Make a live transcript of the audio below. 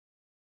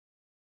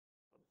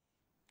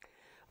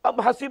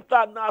अब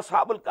हसीबता अन्ना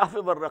असहाबुल कहफ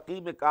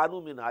वर्रक़ीम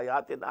कानू मिन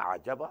आयातिना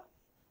अजबा.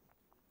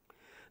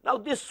 Now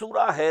this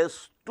surah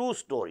has two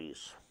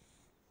stories.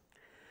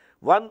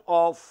 One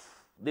of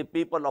the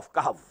people of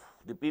Kahf,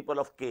 the people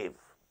of cave,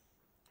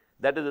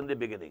 that is in the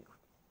beginning.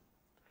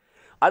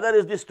 Other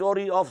is the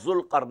story of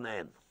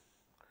Dhul-Qarnain,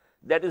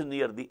 that is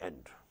near the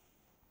end.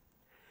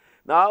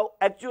 Now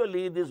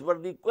actually these were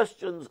the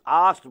questions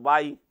asked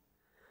by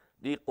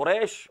the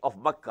Quraysh of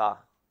Makkah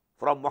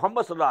from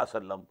Muhammad sallallahu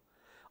alaihi wasallam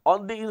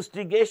on the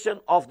instigation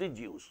of the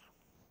Jews.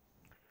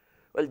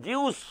 Well,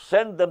 Jews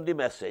sent them the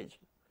message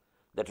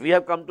that we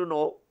have come to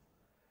know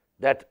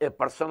that a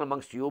person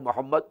amongst you,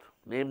 Muhammad,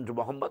 named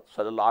Muhammad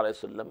sallallahu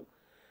alaihi wasallam,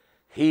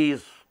 he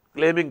is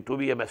claiming to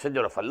be a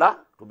messenger of Allah,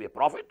 to be a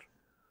prophet.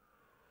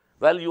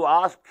 Well, you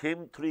ask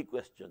him three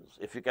questions.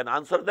 If you can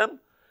answer them,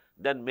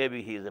 then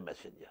maybe he is a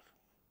messenger.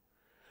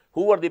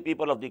 Who were the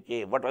people of the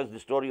cave? What was the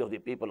story of the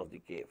people of the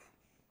cave?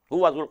 Who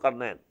was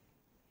Dhul-Qarnain?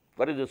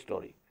 What is the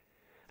story?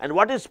 And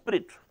what is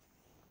spirit?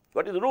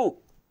 What is ruh?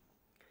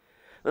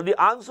 Now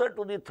the answer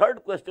to the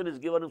third question is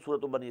given in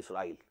Surah Bani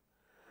Israel.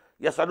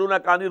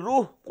 يَسْأَلُونَكَ عَنِ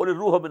الرُّوحِ قُلِ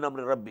الرُّوحُ مِنْ أَمْرِ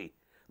رَبِّي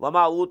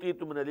وَمَا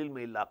أُوتِيتُم مِنَ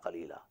الْعِلْمِ إِلَّا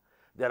قَلِيلًا.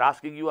 They are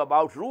asking you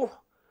about ruh.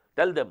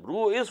 Tell them,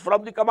 ruh is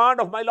from the command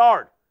of my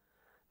Lord,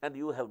 and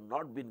you have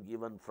not been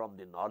given from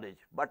the knowledge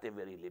but a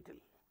very little.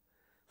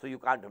 So you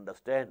can't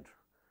understand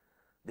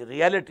the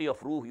reality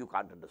of ruh. You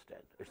can't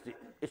understand.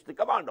 It's the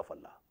command of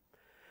Allah.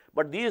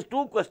 But these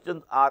two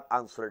questions are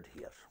answered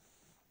here.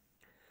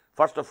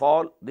 First of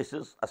all, this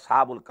is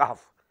Ashabul Kahf,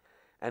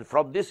 and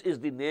from this is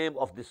the name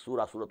of this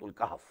surah, Suratul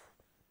Kahf.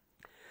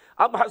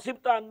 Am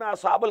hasibta anna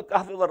ashabal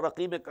kahfi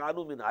warraqim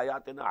kanu min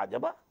ayatina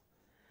ajaba.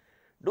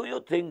 Do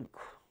you think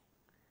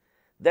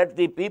that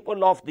the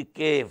people of the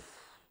cave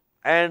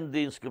and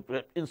the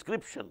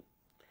inscription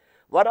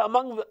were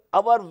among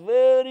our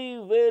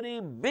very, very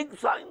big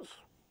signs?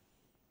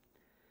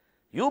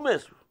 You may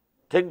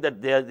think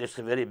that it's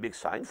a very big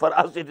sign. For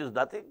us it is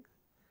nothing.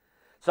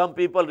 Some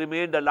people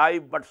remained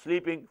alive but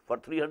sleeping for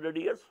 300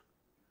 years.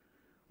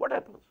 What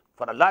happens?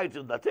 For Allah it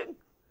is nothing.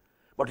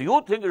 But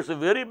you think it's a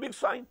very big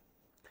sign.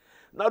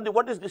 Now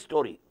what is the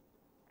story?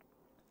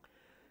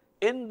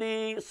 In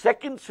the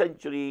 2nd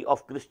century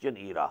of Christian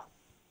era,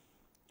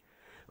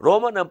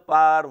 Roman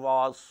Empire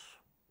was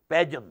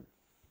pagan,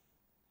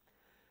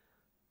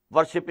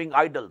 worshipping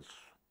idols,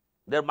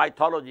 their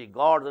mythology,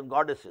 gods and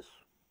goddesses.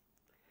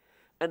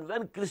 And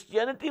when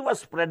Christianity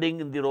was spreading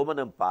in the Roman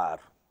Empire,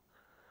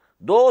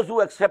 those who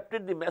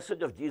accepted the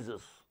message of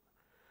Jesus,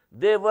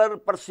 they were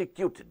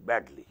persecuted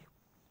badly.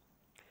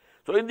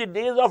 So in the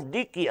days of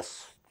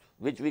Decius,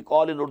 which we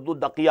call in Urdu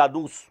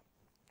Daqiyanus,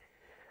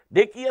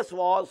 Decius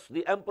was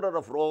the emperor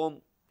of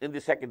Rome in the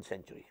 2nd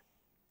century.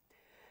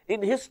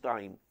 In his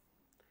time,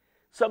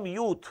 some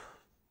youth,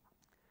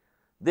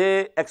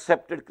 they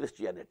accepted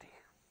Christianity.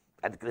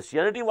 And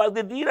Christianity was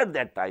the deen at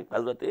that time.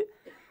 Hazrat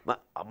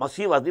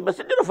Masih was the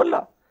messenger of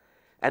Allah.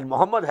 And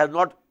Muhammad had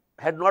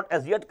not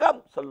as yet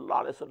come,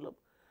 sallallahu alaihi wasallam.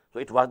 So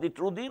it was the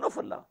true deen of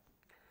Allah.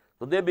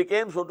 So they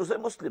became, so to say,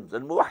 Muslims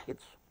and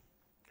muwahhids.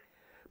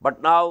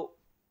 But now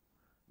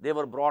they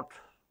were brought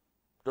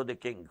to the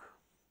king.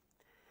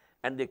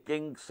 And the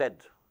king said,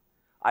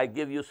 I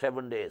give you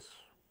 7 days.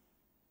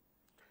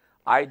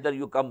 Either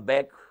you come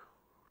back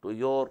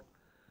to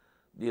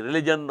the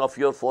religion of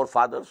your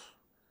forefathers,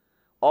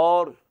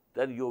 or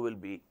then you will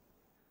be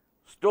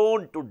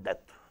stoned to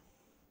death.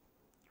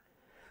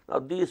 Now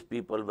these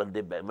people, when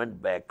they went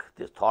back,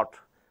 they thought,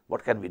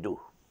 what can we do?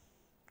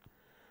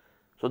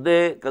 So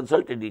they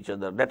consulted each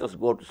other, let us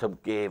go to some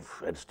cave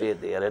and stay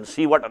there and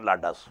see what Allah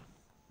does.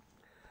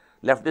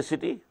 Left the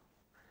city,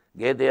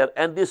 get there,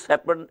 and this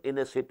happened in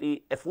a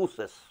city,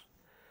 Ephesus.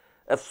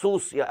 And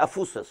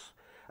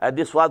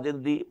this was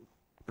in the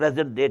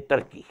present day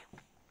Turkey.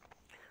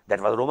 That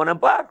was Roman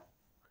Empire.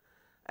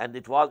 And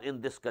it was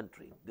in this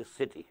country, this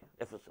city,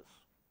 Ephesus.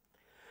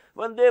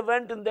 When they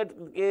went in that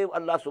cave,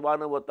 Allah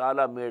subhanahu wa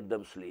ta'ala made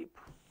them sleep.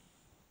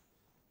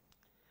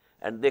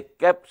 And they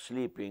kept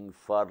sleeping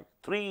for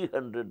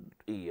 300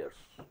 years.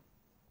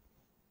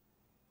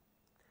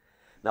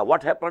 Now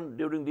what happened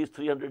during these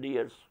 300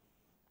 years?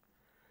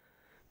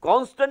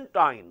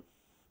 Constantine,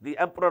 the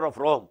emperor of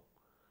Rome,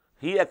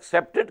 he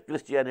accepted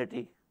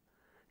Christianity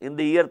in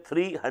the year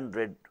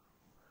 300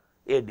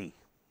 AD,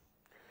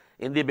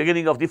 in the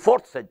beginning of the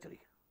 4th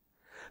century.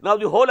 Now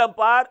the whole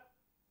empire,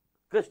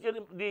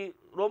 the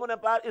Roman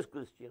Empire is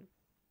Christian.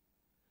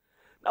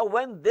 Now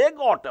when they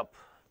got up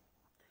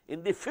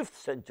in the 5th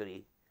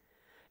century,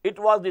 it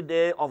was the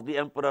day of the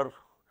emperor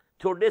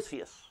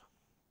Theodosius.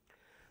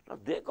 Now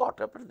they got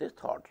up and they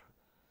thought,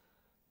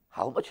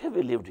 how much have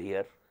we lived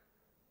here?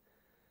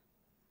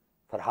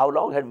 For how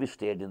long had we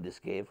stayed in this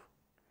cave?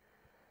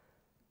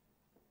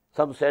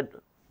 Some said,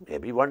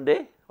 maybe 1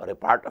 day or a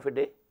part of a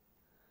day.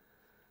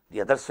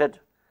 The others said,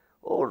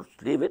 oh,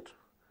 leave it.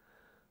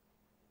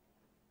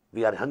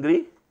 We are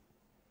hungry.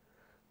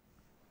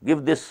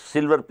 Give this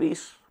silver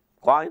piece,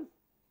 coin,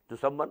 to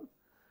someone.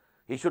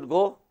 He should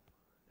go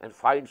and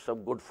find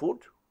some good food,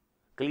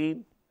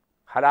 clean,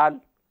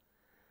 halal,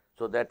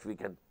 so that we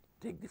can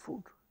take the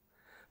food.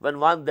 when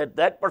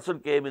that person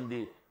came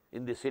in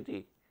the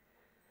city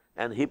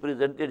and he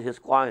presented his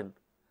coin,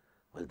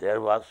 well, there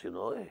was,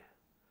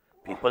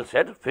 people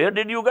said, where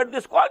did you get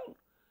this coin?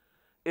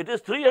 It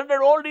is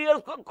 300 old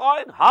years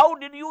coin. How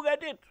did you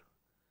get it?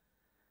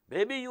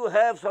 Maybe you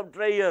have some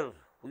treasure.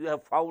 You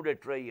have found a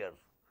treasure.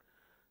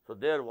 So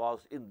there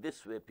was, in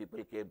this way,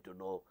 people came to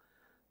know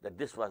that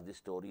this was the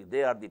story.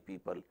 They are the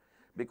people.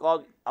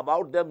 Because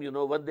about them,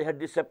 when they had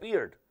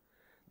disappeared,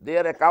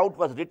 their account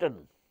was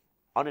written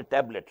on a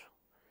tablet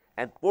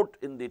and put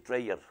in the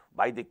treasure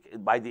by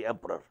the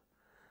emperor.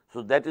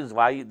 So that is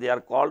why they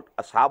are called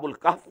Ashabul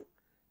Kahf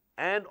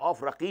and of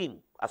Raqim.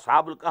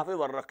 Ashabul Kahf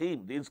were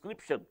Raqim, the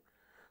inscription.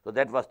 So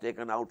that was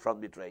taken out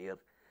from the treasure,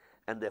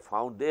 and they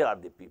found they are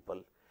the people,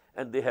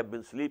 and they have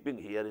been sleeping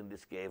here in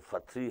this cave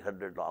for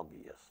 300 long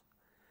years.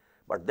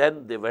 But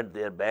then they went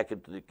there back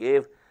into the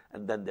cave,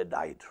 and then they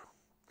died.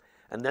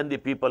 And then the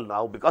people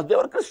now, because they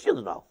were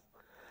Christians now,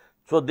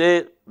 so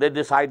they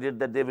decided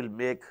that they will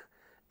make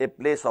a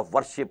place of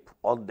worship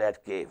on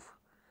that cave.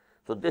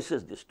 So this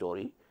is the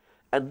story,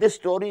 and this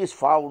story is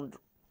found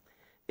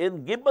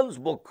in Gibbon's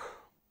book,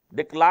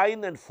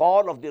 Decline and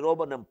Fall of the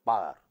Roman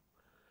Empire.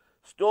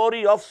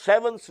 Story of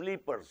 7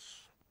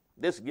 sleepers.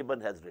 This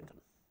Gibbon has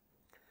written.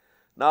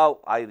 Now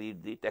I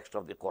read the text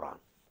of the Quran.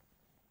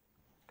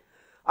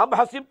 Am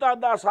hasibta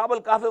anna ashab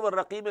al-kahf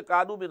wal-raqim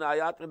kanu min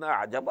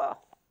ayatina ajaba.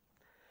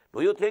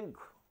 Do you think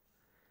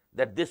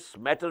that this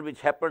matter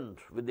which happened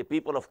with the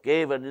people of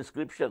cave and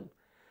inscription,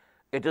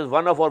 it is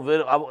one of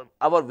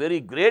our very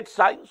great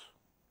signs?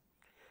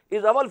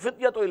 Is awal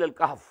fityatu ila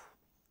al-kahf.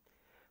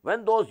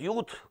 When those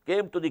youth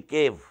came to the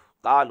cave,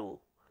 qalu,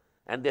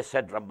 and they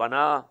said,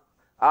 Rabbana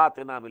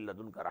atina min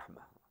ladunka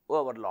rahmah.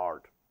 O our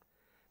Lord,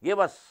 give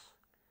us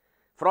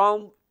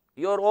from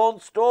your own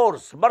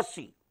stores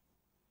mercy.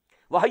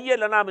 Wahayya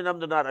lana min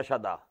amrina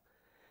rashada,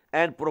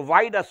 and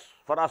provide us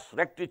for us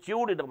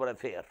rectitude in our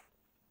affair,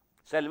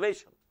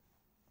 salvation.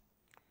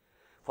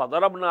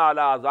 Fadarabna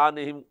ala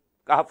azanihim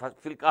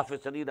fil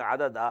kahfi sanina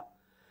adada.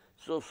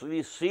 So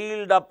we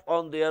sealed up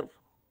on their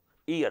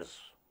ears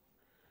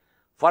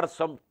for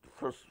some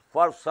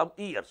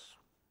years.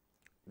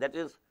 That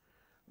is,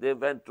 they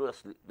went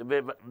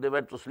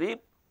to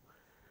sleep.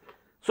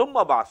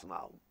 Summa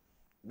basnahum.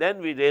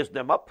 Then we raised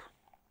them up.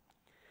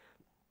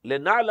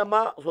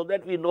 Lina'lama, so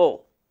that we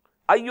know.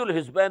 Ayyul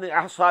hizbani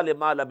ahsa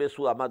lima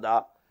labisu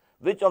amada.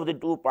 Which of the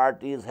two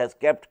parties has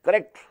kept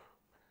correct,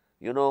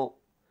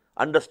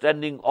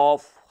 understanding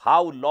of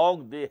how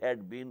long they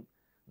had been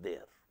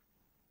there.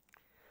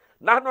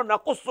 Nahnu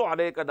naqussu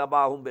alayka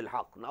nabahum bil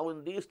haqq. Now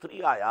in these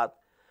 3 ayat,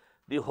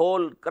 the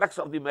whole crux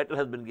of the matter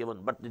has been given,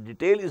 but the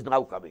detail is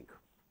now coming.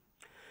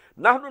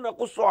 Nahnu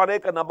naqussu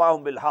alayka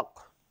nabahum bil haqq.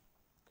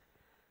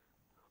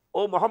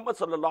 O Muhammad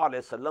sallallahu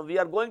alayhi wasallam, we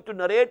are going to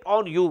narrate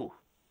on you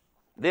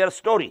their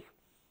story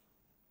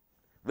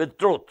with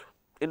truth.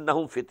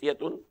 Innahum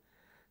fityatun.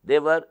 They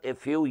were a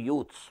few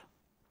youths.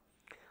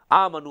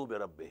 Amanu bi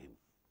rabbihim,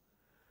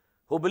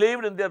 who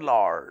believed in their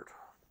Lord,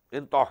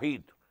 in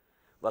Tawheed.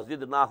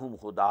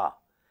 Wazidnahum Huda,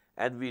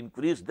 and we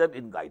increased them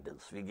in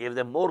guidance. We gave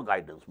them more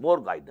guidance, more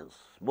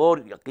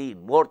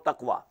yaqeen, more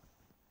taqwa.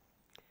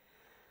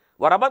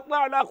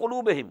 Warabatna ala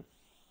qulubihim,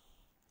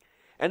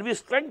 and we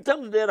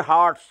strengthened their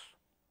hearts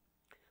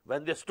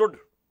when they stood.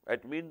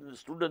 It means they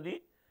stood in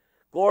the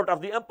court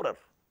of the emperor.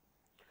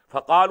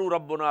 Faqalu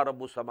Rabbuna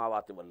Rabbu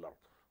samawati wal ard.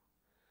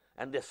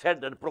 And they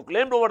said and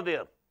proclaimed over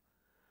there,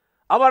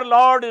 our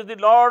Lord is the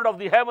Lord of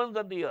the heavens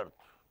and the earth.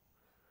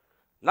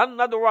 Lan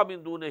nad'uwa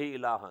min dunihi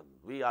ilahan.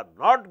 We are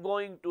not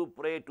going to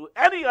pray to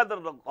any other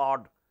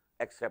God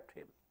except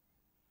Him.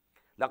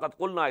 Laqad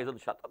qulna idhan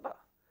shatata.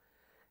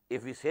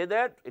 If we say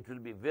that, it will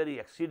be very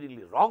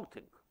exceedingly wrong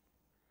thing.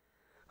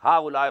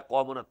 Haulai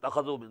qawmun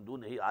ittakhadhu min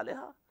dunihi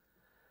alaha.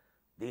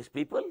 These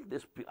people,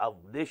 this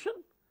nation,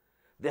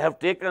 they have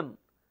taken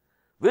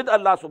with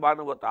Allah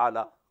subhanahu wa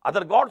ta'ala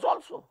other gods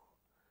also,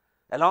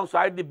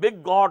 alongside the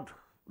big God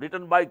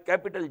written by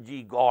capital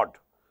G, God.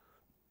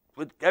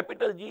 With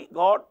capital G,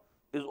 God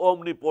is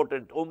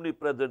omnipotent,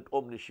 omnipresent,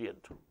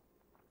 omniscient.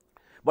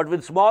 But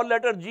with small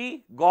letter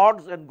G,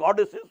 gods and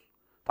goddesses,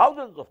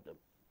 thousands of them.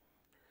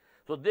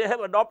 So they have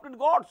adopted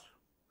gods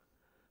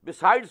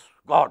besides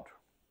God.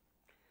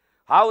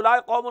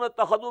 Haulai qawmun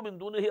ittakhadhu min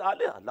dunihi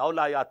alaha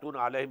laula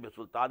yatuna alayhim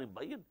bisultanin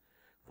bayyin.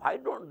 Why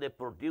don't they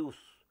produce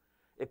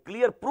a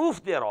clear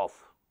proof thereof?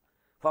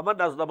 Faman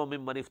azlamu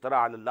mimman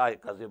iftara ala Allahi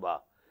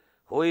kaziba.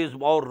 Who is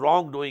more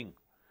wrongdoing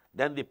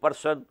than the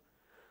person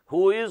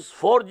who is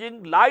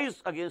forging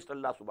lies against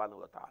Allah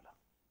subhanahu wa ta'ala.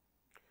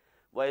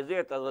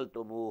 وَإِذَا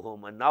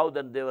تَزَلْتُمُوهُمْ. And now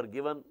then they were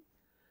given,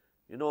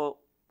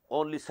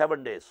 only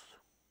 7 days.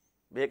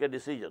 Make a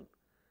decision.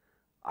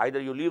 Either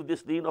you leave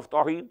this deen of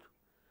Tawheed,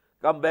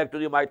 come back to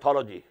the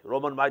mythology,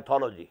 Roman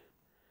mythology,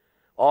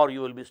 or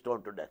you will be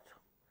stoned to death.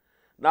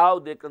 Now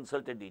they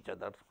consulted each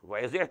other.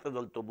 وَإِذَا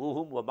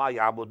تَزَلْتُمُوهُمْ وَمَا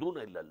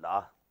يَعْبُدُونَ إِلَّا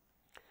اللَّهِ.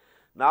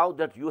 Now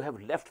that you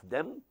have left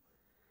them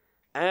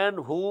and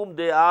whom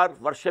they are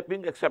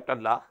worshipping except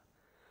Allah,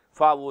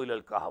 فَأْوُوا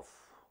إِلَى الْكَهْفِ.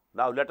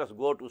 Now let us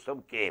go to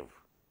some cave.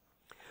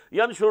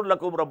 Yanshur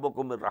lakum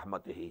rabbukum min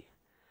rahmatihi.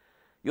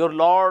 Your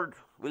Lord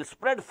will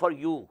spread for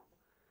you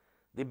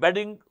the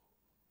bedding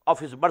of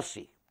His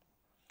mercy.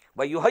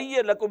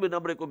 وَيُهَيِّئْ لَكُم مِّنْ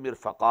أَمْرِكُم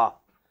مِّرْفَقًا.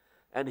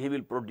 And He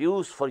will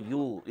produce for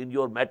you in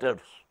your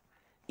matters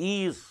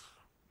ease